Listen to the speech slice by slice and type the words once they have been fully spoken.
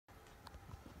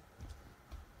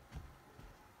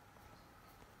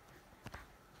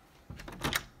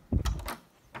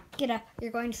Get up. You're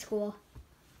going to school.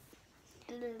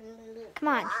 Come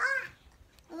on.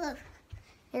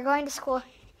 You're going to school.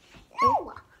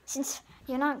 No. Since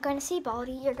you're not going to see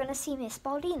Baldy, you're going to see Miss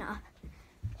Baldina.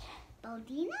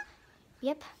 Baldina?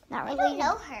 Yep. Not I related. don't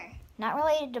know her. Not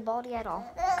related to Baldy at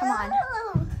all. Come on.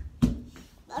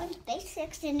 Learning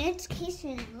basics in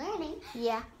education and learning.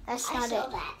 Yeah, that's I not saw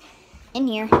it. that. In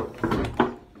here.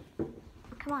 Come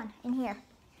on, in here.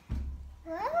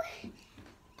 Well,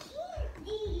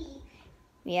 candy.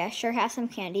 Yeah, sure have some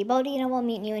candy. Baldina will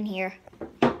meet you in here.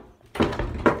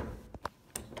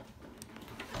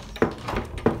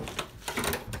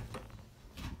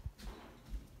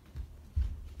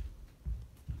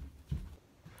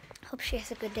 Hope she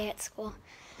has a good day at school.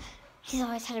 She's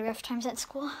always had rough times at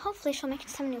school. Hopefully she'll make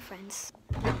some new friends.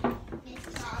 Miss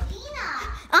Baldina.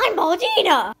 I'm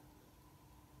Baldina!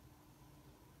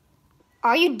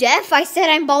 Are you deaf? I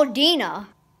said I'm Baldina.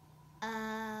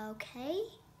 Okay.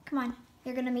 Come on,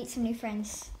 you're gonna meet some new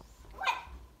friends. What?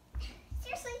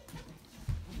 Seriously?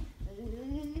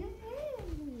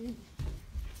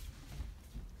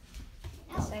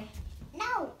 This way.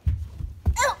 No.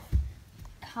 Oh!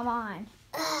 Come on.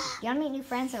 You wanna meet new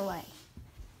friends or what?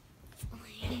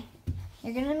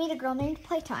 You're gonna meet a girl named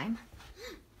Playtime.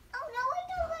 Oh no, I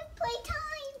don't like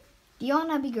playtime. Do you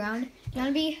wanna be grounded? Do you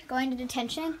wanna be going to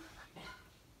detention?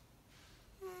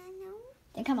 No.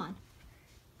 Then come on.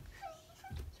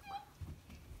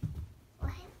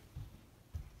 What?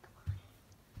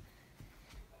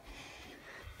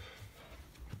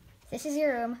 This is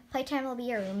your room. Playtime will be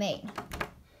your roommate.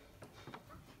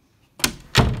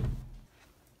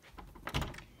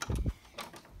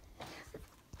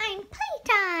 I'm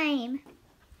playtime.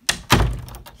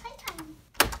 Playtime.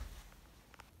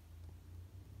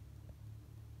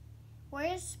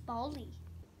 Where's Baldy?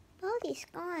 Baldy's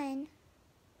gone.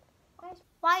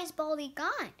 Why is Baldy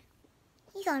gone?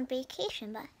 He's on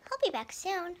vacation, but he'll be back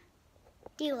soon.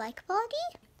 Do you like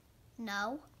Baldy?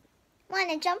 No. Want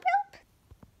to jump rope?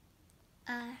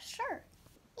 Sure.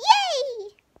 Yay!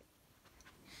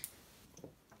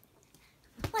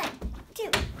 1,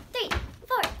 2, 3,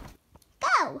 4.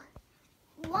 Go!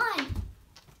 1,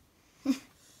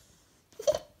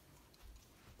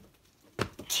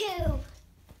 2,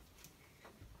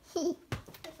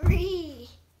 3,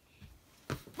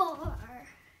 4,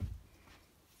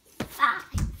 5.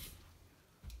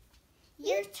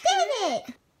 You did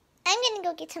it! I'm gonna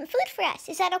go get some food for us.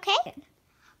 Is that okay?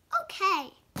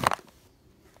 Okay.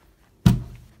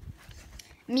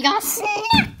 We got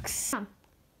snacks!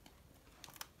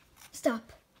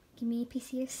 Stop. Give me a piece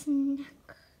of your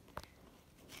snack.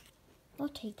 I'll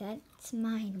take that. It's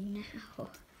mine now.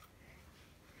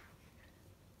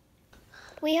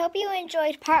 We hope you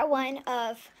enjoyed part 1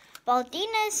 of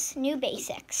Baldina's New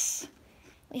Basics.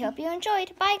 We hope you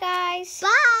enjoyed. Bye, guys.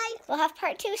 Bye! We'll have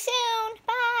part 2 soon.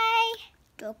 Bye.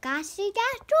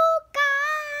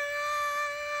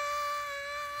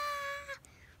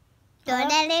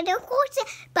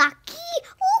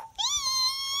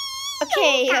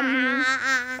 Okay.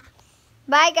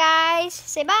 Bye, guys.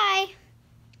 Say bye.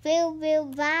 Boo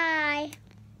boo bye.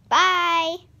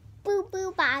 Bye. Boo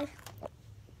boo bye.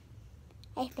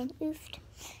 I've been oofed.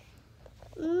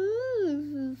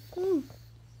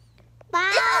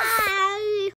 Bye.